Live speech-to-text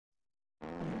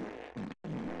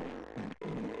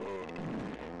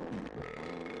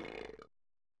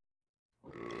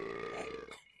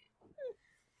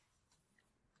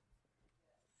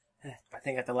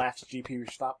think at the last GP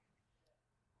stop.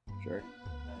 Sure.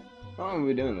 How long have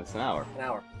we been doing this? An hour. An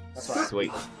hour. That's what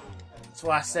Sweet. That's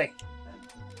what I say.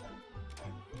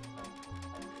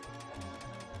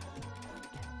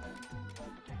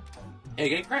 Hey,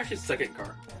 can I crash his second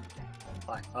car?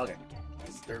 Fine. Okay.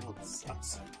 This third one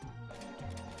sucks.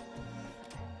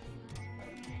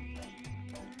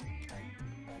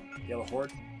 Yellow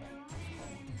Horde?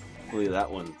 I believe that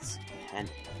one's 10.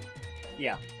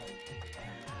 Yeah.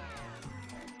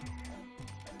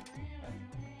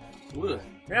 Ugh.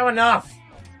 We have enough!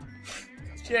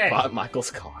 Jay! Bought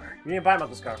Michael's car. We didn't buy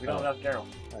Michael's car. We don't have enough Daryl.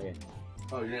 Okay.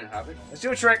 Oh, you didn't have it? Let's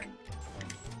do a trick!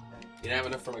 You didn't have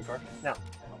enough for my car? No.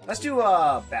 Let's do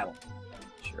battle.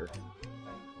 Sure.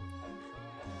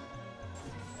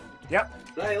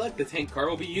 Yep. Hey, look, the tank car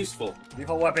will be useful.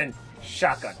 Default weapon.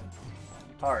 Shotgun.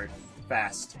 Hard.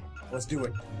 Fast. Let's do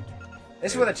it.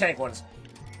 This is where the tank one's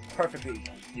perfectly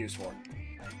used for.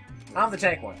 I'm the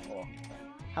tank one. Hold on.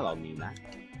 Hello, me, Matt.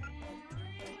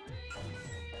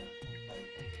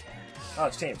 Oh,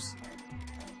 it's teams.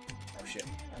 Oh, shit.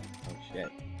 Oh,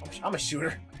 shit. I'm a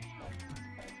shooter.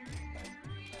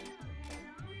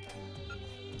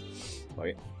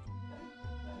 Okay.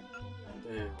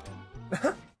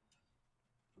 Yeah.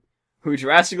 We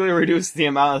drastically reduced the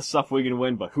amount of stuff we can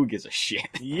win, but who gives a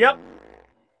shit? Yep.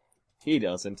 He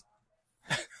doesn't.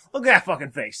 Look at that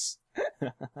fucking face.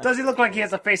 Does he look like he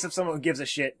has the face of someone who gives a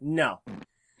shit? No.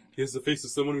 He has the face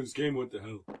of someone whose game went to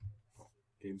hell.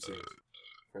 Game saves.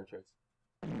 Franchise.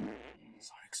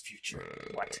 Sonic's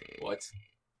future. What? What?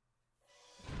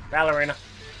 Ballerina.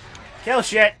 Kill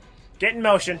shit. Get in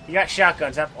motion. You got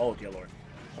shotguns. Oh, dear lord.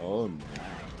 Oh, no.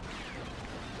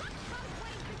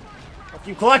 Fuck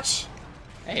you, clutch!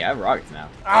 Hey, I have rockets now.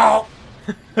 Oh!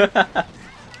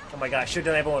 Oh my god, I should've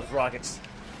done everyone with rockets.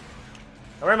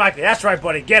 Alright, Mikey, that's right,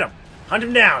 buddy. Get him. Hunt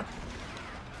him down.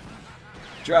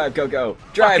 Drive, Coco.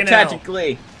 Drive Fucking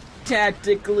tactically.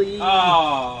 Tactically.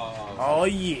 Oh. Oh,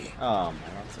 yeah. Oh, man,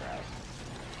 that's right.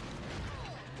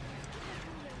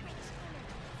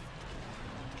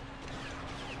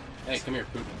 Hey, come here,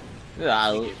 poop.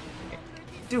 Ah,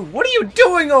 Dude, what are you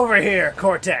doing over here,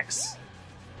 Cortex?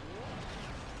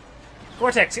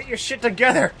 Cortex, get your shit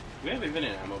together. We have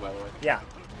infinite ammo, by the way. Yeah,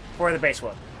 for the base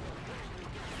one.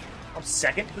 I'm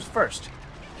second. Who's first?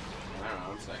 I don't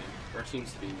know, I'm second. First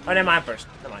seems to be... Oh, never mind. First.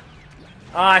 Never mind.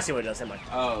 Oh, I see what it does. Never mind.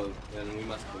 Oh, then we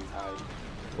must have been tied.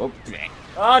 whoop, dang.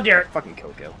 Oh, dear. Fucking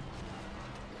Coco.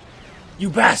 You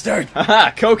bastard.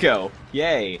 Haha, Coco.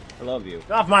 Yay. I love you.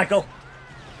 Get off, Michael.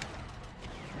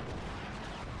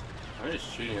 I'm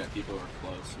just shooting at people who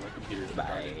are close. My computer's Bye.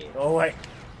 retarded. Go away.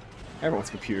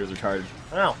 Everyone's computer's retarded.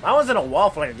 Oh, I was in a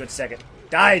wall for like a good second.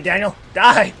 Die, Daniel.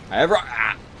 Die. I have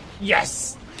ah,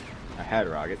 Yes. I had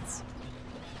rockets.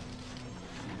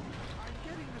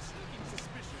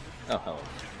 Oh, hello.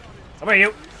 Come here,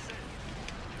 you.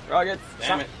 Rockets.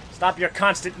 Damn it. Stop your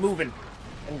constant moving.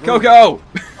 And grooving. Coco!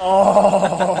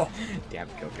 Oh. Damn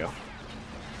it, Coco.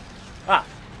 Ah,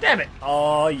 damn it.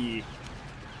 Oh, yeah.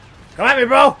 Come at me,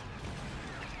 bro.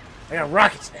 I got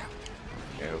rockets now.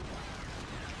 No.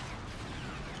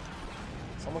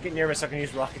 Someone get near us so I can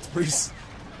use rockets, please.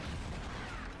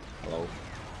 Hello.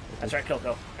 That's right,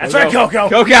 Coco. That's Coco. right, Coco.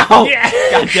 Coco! Yeah.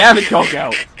 God damn it,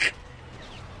 Coco!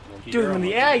 Dude, when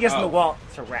the AI gets in the wall,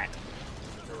 it's a rat.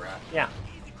 It's a rat. Yeah.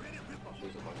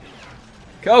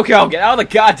 Coco, get out of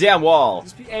the goddamn wall!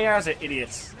 These ARs are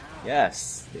idiots.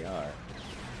 Yes, they are.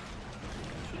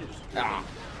 Ah.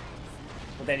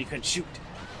 But then you couldn't shoot.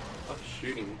 Fuck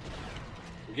shooting.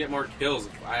 You get more kills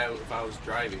if I was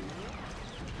driving.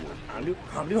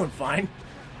 I'm doing fine.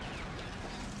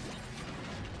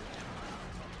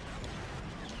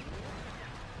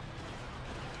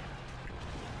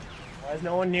 Why is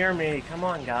no one near me? Come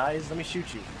on, guys. Let me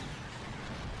shoot you.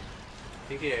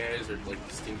 I think AIs are like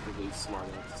distinctively smart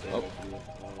enough to stay away from you.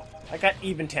 I got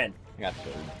even 10. I got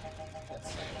third.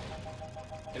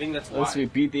 I think that's why. Once we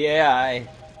beat the AI.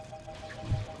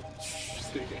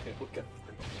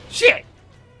 Shit!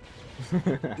 Do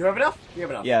you have enough? We have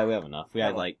enough. Yeah, we have enough. We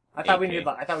had like. I thought we 8K. needed.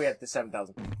 I thought we had the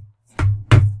 7,000.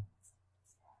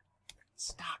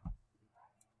 Stop!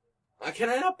 Can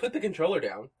I not put the controller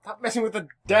down? Stop messing with the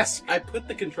desk. I put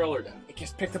the controller down. It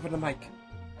gets picked up on the mic,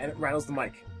 and it rattles the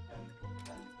mic.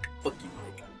 Fuck you,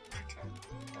 Mike.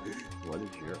 What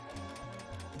is your.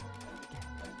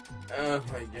 Oh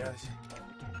my gosh.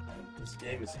 This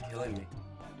game is killing me.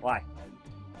 Why? I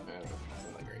don't know. It's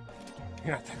not that great.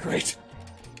 You're not that great.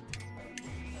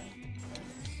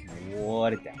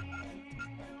 What is that?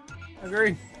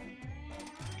 Agreed.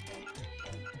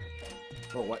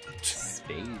 For what?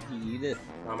 Speed.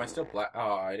 Am I still black?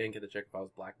 Oh, I didn't get to check if I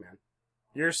was black man.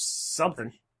 You're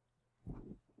something.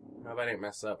 How about I didn't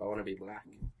mess up? I want to be black.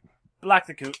 Black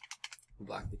the coot.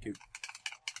 Black the coot.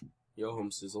 Yo,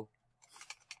 home sizzle.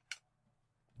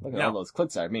 Look at No. all those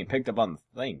clicks that are being picked up on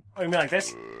the thing. Oh, you mean like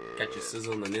this? Got your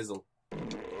sizzle and the nizzle.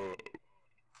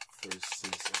 First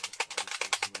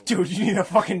sizzle. Dude, you need a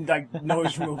fucking, like,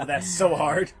 noise removal. That's so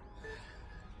hard.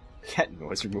 Cat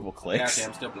noise removal clicks. Okay,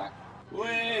 I'm still black.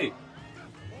 Wait!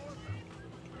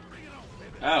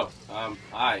 Oh,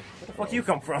 hi. Where the fuck you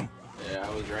come from? Yeah,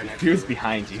 I was right next He to was you.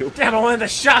 behind you. Damn, I wanted the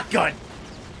shotgun!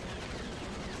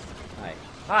 Hi.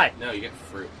 Hi. No, you get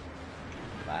fruit.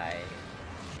 Bye.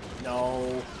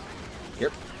 No.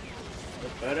 Here.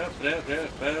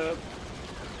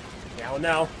 Down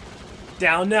now.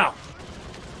 Down now.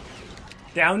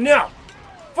 Down now.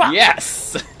 Fuck!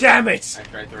 Yes! Damn it! I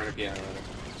tried throwing a piano at him.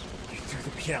 You threw the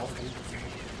piano.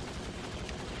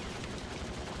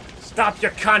 Stop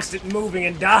your constant moving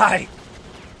and die!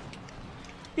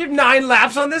 You have 9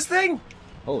 laps on this thing?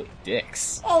 Holy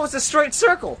dicks. Oh, it's a straight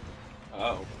circle.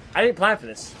 Oh, I didn't plan for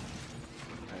this.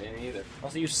 I didn't either.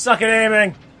 Also, you suck at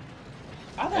aiming.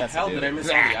 How the Yes, hell I do. did I miss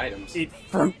all the items? Eat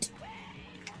fruit.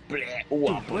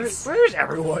 Where's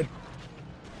everyone?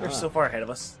 They're so far ahead of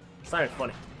us. It's not even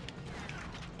funny.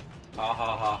 Ha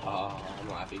ha ha ha. I'm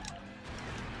laughing.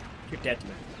 You're dead to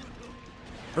me.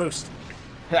 Boost.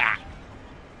 Ha!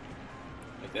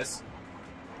 Like this?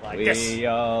 Like We this.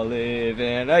 all live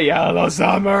in a yellow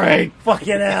submarine.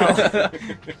 Fucking hell.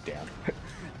 Damn.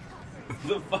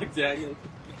 The fuck, Daniel?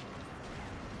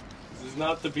 This is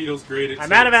not the Beatles' greatest.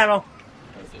 I'm out of ammo.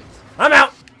 hits. I'm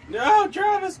out. No,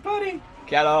 Travis, buddy!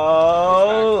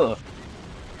 Kettle!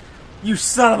 You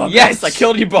son of a Yes, bitch. I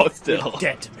killed you both still. You're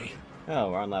dead to me.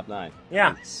 Oh, we're on lap 9.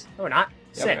 Yeah. Nice. No, we're not.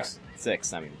 Yep. 6.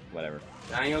 6, I mean, whatever.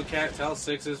 Daniel can't tell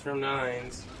 6s from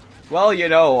 9s. Well, you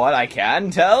know what I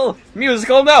can tell?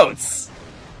 Musical notes!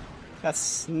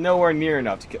 That's nowhere near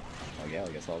enough to kill. Oh, yeah, I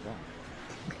guess I'll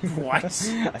go. What?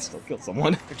 I still killed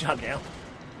someone. Good job, Dale.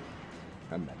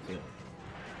 I'm not feeling.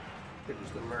 You're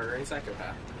just a murdering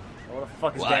psychopath. What the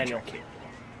fuck is Daniel? Quadra kill.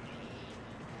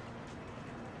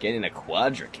 Getting a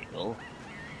quadra kill?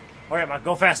 Alright, Mike,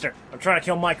 go faster. I'm trying to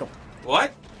kill Michael.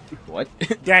 What? What?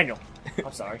 Daniel.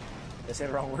 I'm sorry. Did I say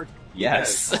the wrong word?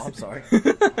 Yes. Oh, I'm sorry.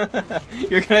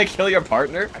 You're gonna kill your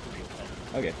partner? I can do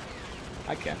that. Okay.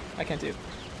 I can. I can too.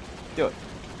 Do it.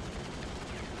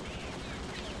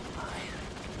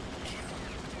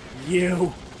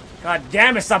 You. God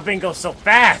damn it, stop bingo so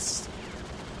fast.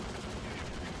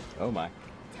 Oh my.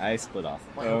 I split off.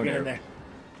 Michael, Oh get in no. there.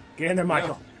 Get in there,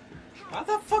 Michael. How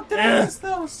the fuck did I miss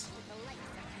those?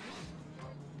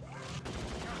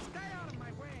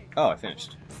 Oh, I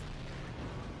finished.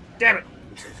 Damn it.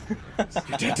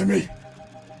 You're dead to me.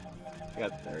 I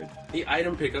got third. The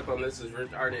item pickup on this is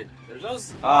retarded. There's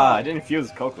those. Ah, I didn't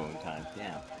fuse Coco in time.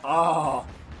 Damn. Oh,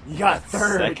 you got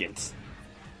third. Second.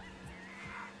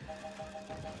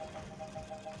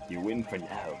 You win for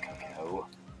now, Coco.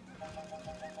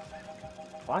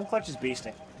 Bon Clutch is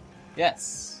beasting.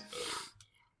 Yes.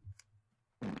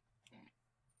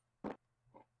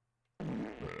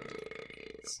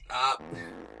 Stop.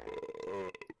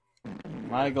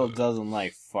 Michael doesn't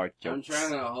like fart jokes. I'm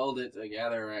trying to hold it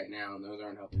together right now, and those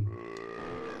aren't helping.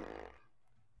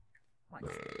 Michael.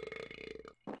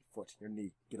 Foot, your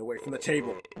knee. Get away from the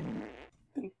table.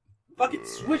 Fucking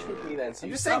switch with me then. So I'm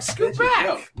you just saying, stop scoot bitching.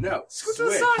 back. No. Scoot to the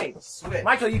Switch. side. Switch.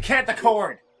 Michael, you can't the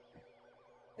cord.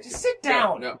 Just sit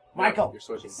down. No. Michael, You're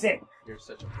switching. sit. You're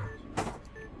such a.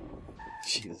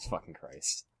 Jesus fucking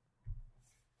Christ.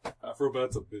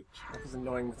 Afrobat's a bitch. That was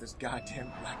annoying with this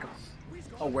goddamn lack of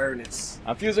awareness.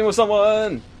 I'm fusing with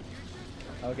someone!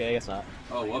 Okay, I guess not.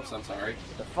 Oh, whoops, I'm sorry.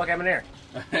 What the fuck happened here?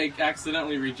 I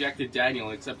accidentally rejected Daniel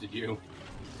and accepted you.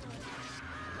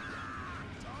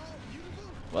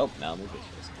 Well, now I'm with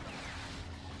bitches.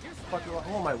 Fuck,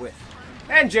 who am I with?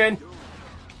 Engine!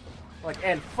 Like,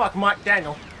 and fuck Mike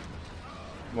Daniel.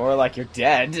 More like you're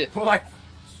dead. We're like,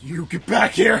 you get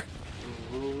back here!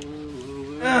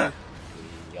 No!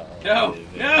 No!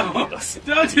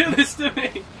 Don't do this to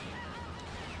me!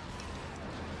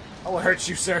 I will hurt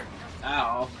you, sir.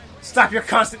 Ow. Stop your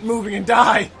constant moving and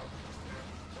die!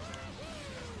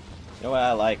 You know what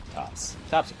I like? Tops.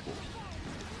 Tops are cool.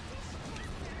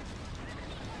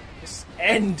 Just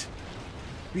end.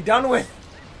 Be done with.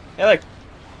 Hey, look.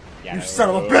 You son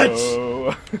of a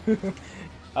bitch!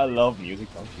 I love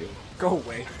music, don't you? Go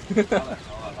away. Get out of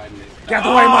Get out the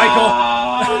way,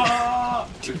 Michael!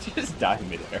 Did you just die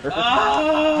midair?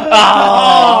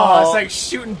 Oh, it's like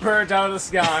shooting birds out of the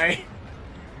sky.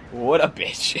 What a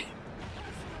bitch.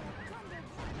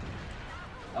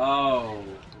 Oh,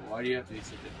 why do you have to be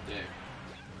such a dick?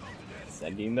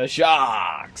 Sending the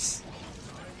shocks.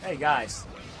 Hey guys.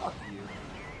 Fuck you.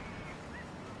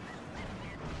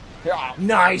 Yeah.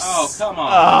 Nice! Oh, come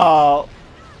on. Oh,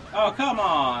 Oh, come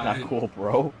on. not cool,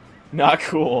 bro. Not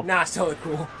cool. Nah, it's totally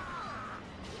cool.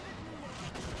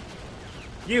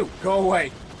 You, go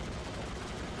away.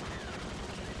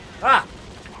 Ah!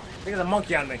 Look at the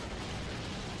monkey on me.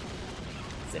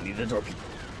 Sending the torpedo.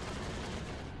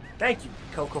 Thank you,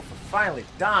 Coco, for finally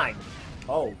dying.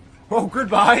 Oh. Oh,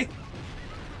 goodbye!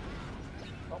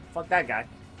 Oh, fuck that guy.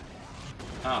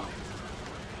 Oh,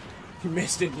 You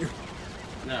missed, didn't you?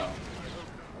 no.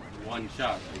 One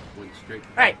shot. Like, went straight to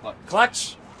Hey, the clutch.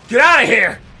 Clutch! Get out of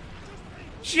here!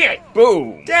 Shit!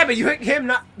 Boom. Damn it, you hit him,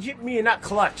 not you hit me and not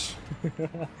Clutch.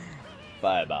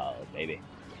 Fireball, baby.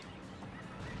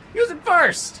 Use it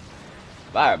first!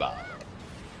 Fireball.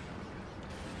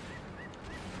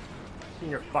 In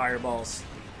your fireballs.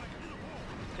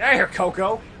 Get out of here,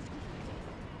 Coco!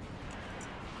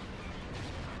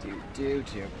 Do.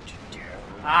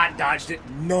 Ah, dodged it.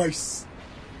 Nice.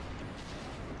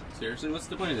 Seriously, what's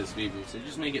the point of this speed boost? They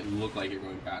just make it look like you're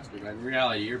going faster, but in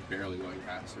reality, you're barely going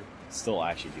faster. Still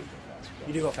actually do go faster.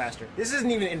 You do go faster. This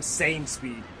isn't even insane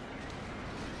speed.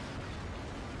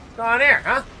 Go on there,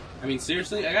 huh? I mean,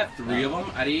 seriously, I got 3 of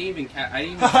them. I didn't even pass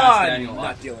Haha, Daniel not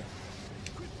up. dealing.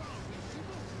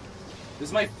 This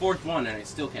is my 4th one, and I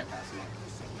still can't pass him up.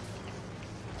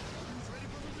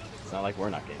 It's not like we're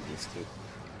not getting used to.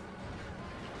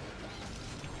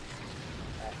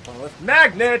 With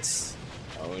magnets!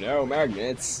 Oh no,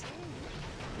 magnets.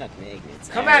 Not magnets.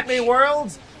 Come at me,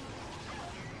 world!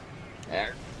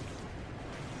 There.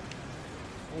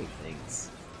 Hey, things.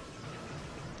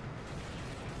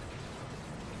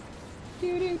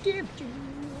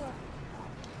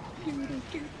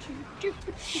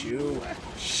 Shoo!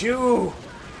 Shoo!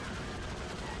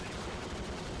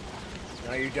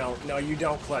 No, you don't. No, you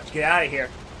don't, Clutch. Get out of here,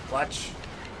 Clutch.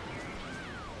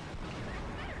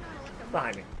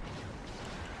 Behind me.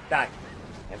 Die.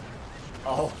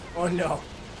 Oh. Oh no.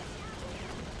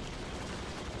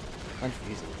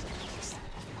 Unfusing is like worse.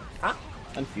 Huh?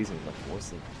 Unfusing is like worse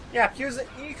than. Yeah, fuse it.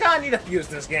 You kind of need a fuse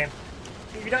in this game.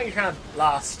 If you don't, you're kind of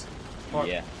lost. Or-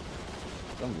 Yeah.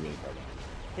 I'm really far behind.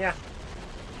 Yeah.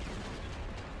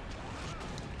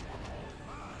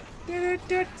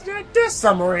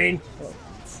 Submarine.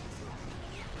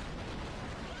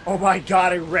 Oh my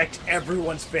god, I wrecked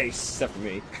everyone's face. Except for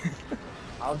me.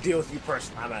 I'll deal with you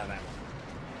personally. I'm out of ammo.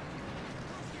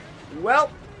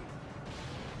 Well.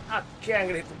 Okay, I'm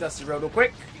gonna hit the dusty road real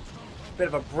quick. Bit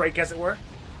of a break, as it were.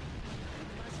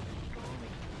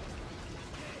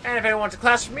 And if anyone wants a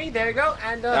class from me, there you go.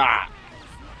 And, Ah!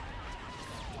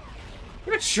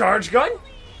 you have a charge gun?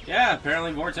 Yeah,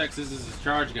 apparently Vortex is his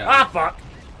charge gun. Ah, fuck.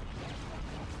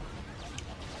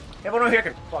 Everyone over here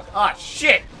can fuck. Ah,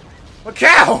 shit. Look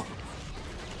out!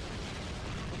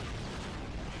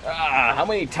 Ah! How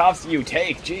many tops do you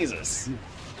take? Jesus.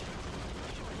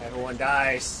 Everyone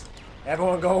dies.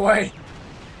 Everyone go away.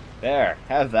 There.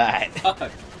 Have that.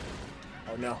 Fuck.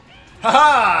 Oh no.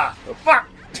 Haha! Oh, fuck!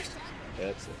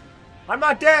 That's it. I'm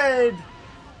not dead!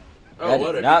 I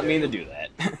did not mean to do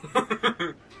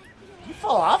that. You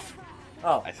fall off?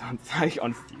 Oh. I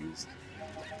unfused.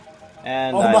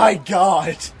 And Oh my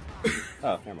god!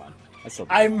 Oh, never mind. I still.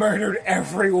 I murdered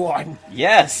everyone!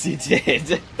 Yes, you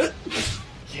did.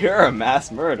 You're a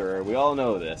mass murderer. We all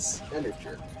know this.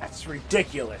 That's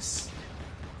ridiculous.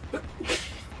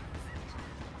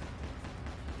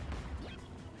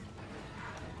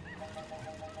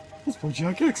 Let's play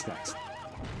Jack X next.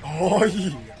 Oh yeah.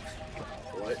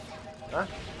 What? Huh?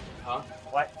 Huh?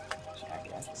 What? Jack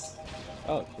X.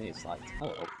 Oh, geez, lights.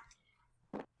 Hello.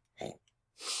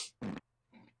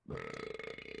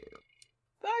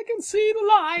 I can see the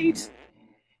light.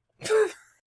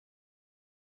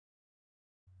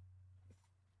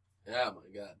 Oh my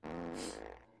god.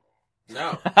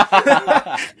 No.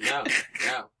 No.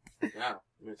 No. No.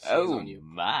 I'm gonna sneeze Oh on you.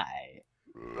 my.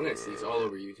 I'm gonna sneeze all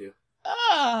over you too.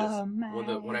 Oh my.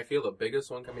 When I feel the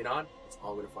biggest one coming on, it's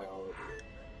all gonna fly all over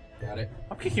you. Got it?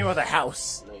 I'm kicking you out of the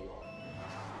house. No, you won't.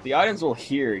 The audience will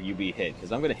hear you be hit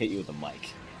because I'm gonna hit you with a mic.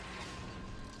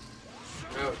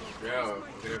 No, no.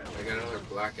 I got another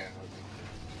blackout.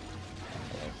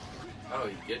 Oh,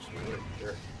 you get me. What a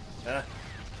jerk.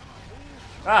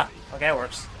 Ah, okay, it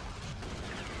works.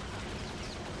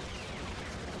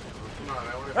 Come on,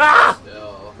 I want to Ah!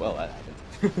 still. Well, that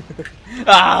happened.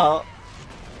 Oh,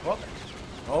 Oh.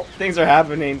 Oh, things are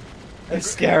happening. It's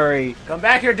scary. come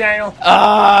back here, Daniel.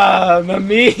 Ah, the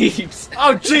meat.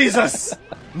 Oh, Jesus!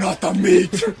 Not the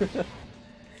meat!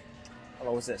 Oh,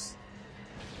 what was this?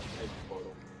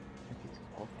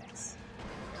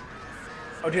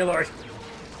 Oh, dear Lord.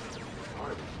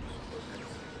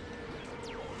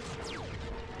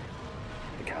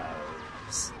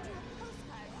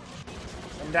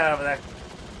 Getting down over there.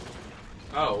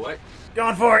 Oh, what?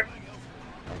 Going for it.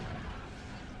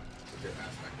 Get your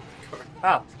ass back in the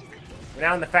car. Oh. We're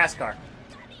now in the fast car.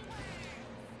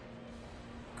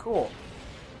 Cool.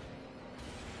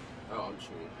 Oh, I'm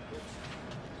shooting.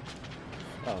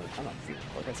 Oh, I'm not fused.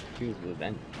 Cortex fused with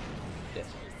then. Yeah.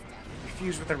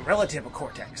 Fused with a relative of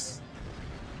Cortex.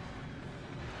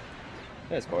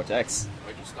 There's Cortex.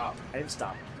 Why'd you stop? I didn't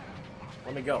stop.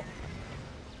 Let me go.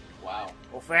 Wow.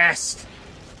 Go fast.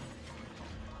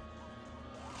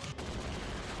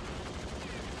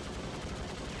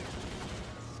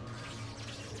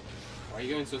 Why are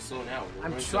you going so slow now? You were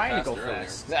I'm going so trying to go earlier.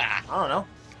 fast. Ah. I don't know.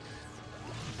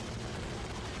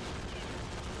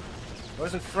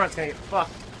 Whoever's in front's gonna get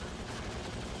fucked.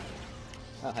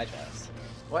 Oh, hi, Travis.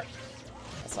 What?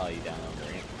 I saw you down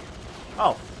over here.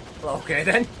 Oh. Well, okay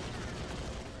then.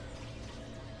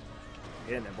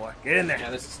 Get in there, boy. Get in there. Yeah,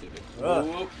 this is stupid. Ugh.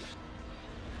 Whoop.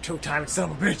 Two-time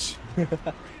son of a bitch.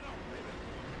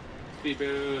 Speed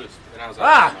boost. And I was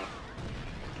Ah!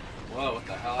 Whoa, what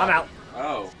the hell? I'm out.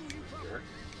 Oh. Jerk.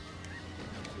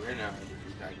 We're now.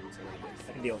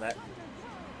 I can deal with that.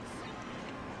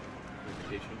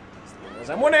 Reputation. Because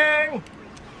I'm winning!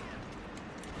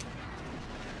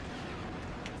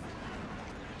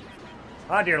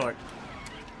 Oh, dear Lord.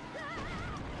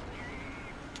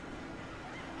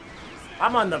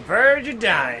 I'm on the verge of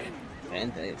dying.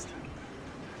 Fantastic.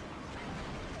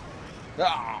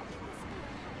 Ah!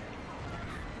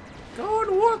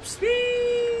 Going warp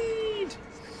speed!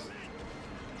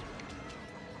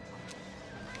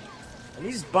 And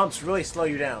these bumps really slow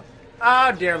you down.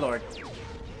 Oh, dear Lord.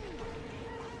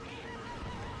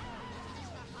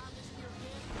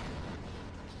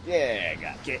 Yeah, I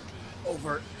got it. Get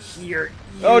over here,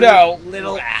 you Oh, no.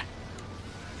 little... Ah.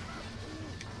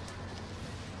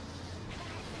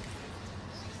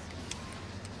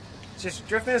 It's just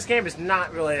drifting in this game is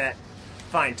not really that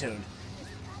fine-tuned.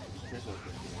 Here's what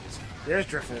it is. There's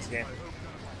drift in this game.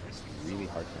 It's really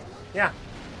hard to. Yeah.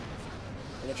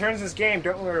 And the turns in this game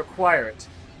don't really require it.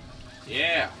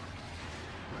 Yeah.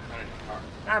 Not in the car.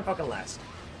 I'm fucking last.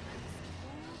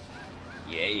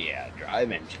 Yeah,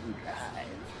 drive and drive.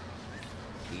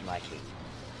 Be my king.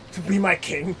 To be my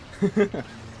king.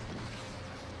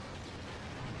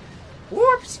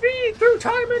 Warp speed through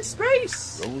time and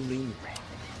space! Rolling red.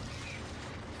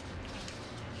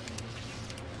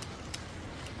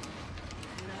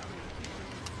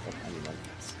 What kind of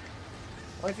monkeys?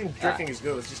 Only thing drifting is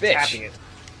good is just Bitch. tapping it.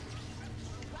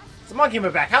 It's a monkey in my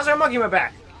back. How's there a monkey in my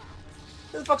back?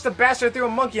 Who the fuck's the bastard threw a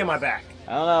monkey in my back?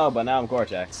 I don't know, but now I'm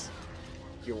Cortex.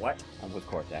 You're what? I'm with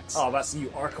Cortex. Oh, about to see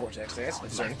you are Cortex. That's I'm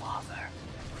with my concerning. father.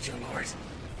 Dear Lord.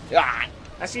 Ah!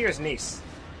 I see you're his niece.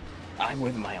 I'm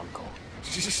with my uncle.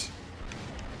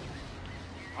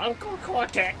 Uncle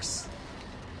Cortex.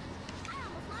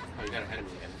 Oh, you got ahead of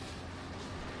me again.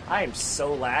 I am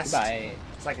so last. Goodbye.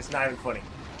 It's like it's not even funny.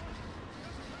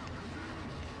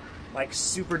 Like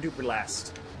super duper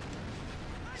last.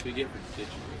 So you get for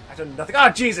ditching me. I've done nothing. Oh,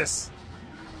 Jesus!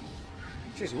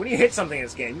 Seriously, when you hit something in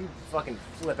this game, you fucking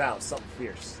flip out something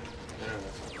fierce.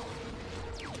 No.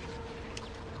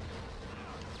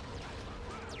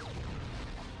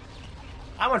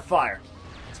 I'm on fire.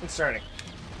 It's concerning.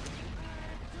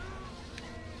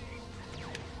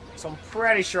 So I'm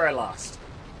pretty sure I lost.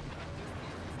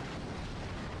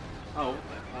 Oh, what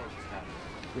the hell just happened?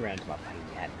 You ran into my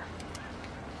piano.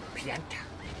 Pianta.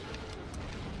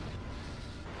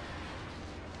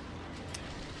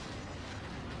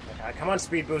 Okay, come on,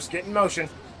 speed boost, get in motion.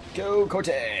 Go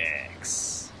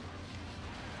Cortex!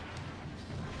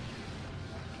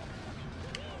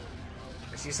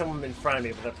 I see someone in front of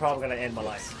me, but they're probably gonna end my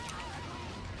life.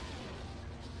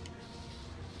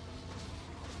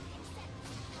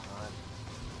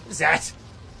 Who's that?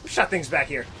 Who shot things back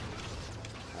here?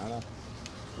 I don't know.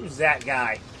 Who's that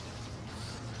guy?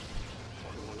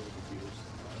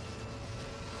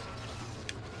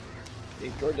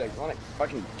 Hey, Cortex, wanna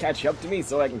fucking catch up to me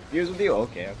so I can fuse with you?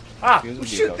 Okay. Ah, Fuse who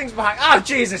with you, shoot though. things behind? Ah,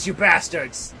 Jesus, you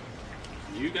bastards!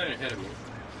 You got ahead of me.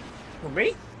 Who,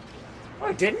 me? Oh,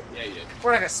 I didn't. Yeah, you did.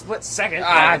 For like a split second.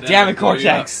 Ah, Then damn I it, blew you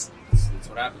Cortex! up. That's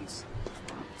what happens.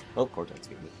 Oh, Cortex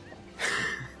beat me.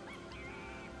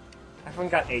 I fucking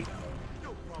got 8.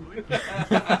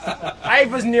 I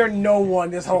was near no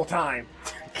one this whole time.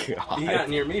 He got God.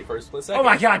 near me for a split second. Oh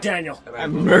my god, Daniel! And I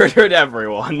blew murdered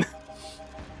everyone.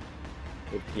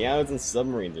 With pianos and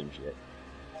submarines and shit.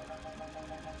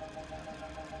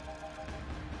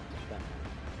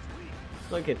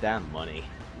 Look at that money.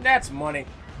 That's money.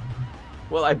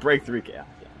 Well, I break 3K. Yeah.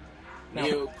 No.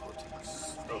 Neo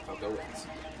Cortex. Oh, Falco wins.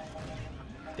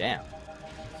 Damn.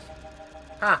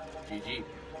 Huh. GG.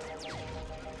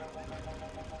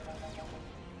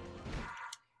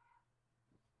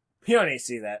 You don't need to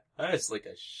see that. That is like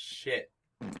a shit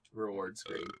reward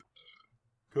screen.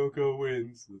 Coco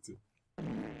wins. That's it.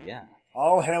 Yeah.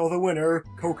 All hail the winner,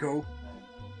 Coco.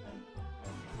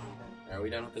 Are we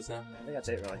done with this now? I think that's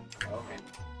it, really. Okay.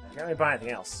 You can't really buy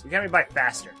anything else. You can't really buy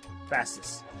faster.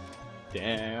 Fastest.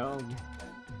 Damn.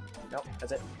 Nope,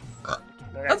 that's it. Okay.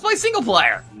 Let's play single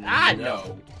player! Ah, no.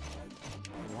 No.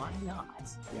 Why not?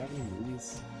 Do you have any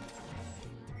movies?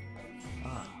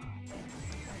 Ah.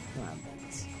 Come on,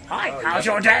 movies. Hi, Oh, how's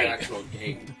you your haven't played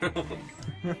day? The actual game.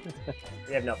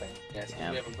 We have nothing. Yes,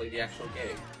 Damn. we haven't played the actual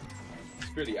game.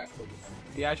 Screw the actual game.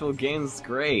 The actual game's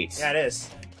great. Yeah, it is.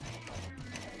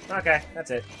 Okay,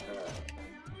 that's it.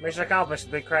 Mission accomplished.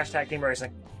 Big Crash Tag Team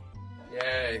Racing.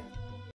 Yay.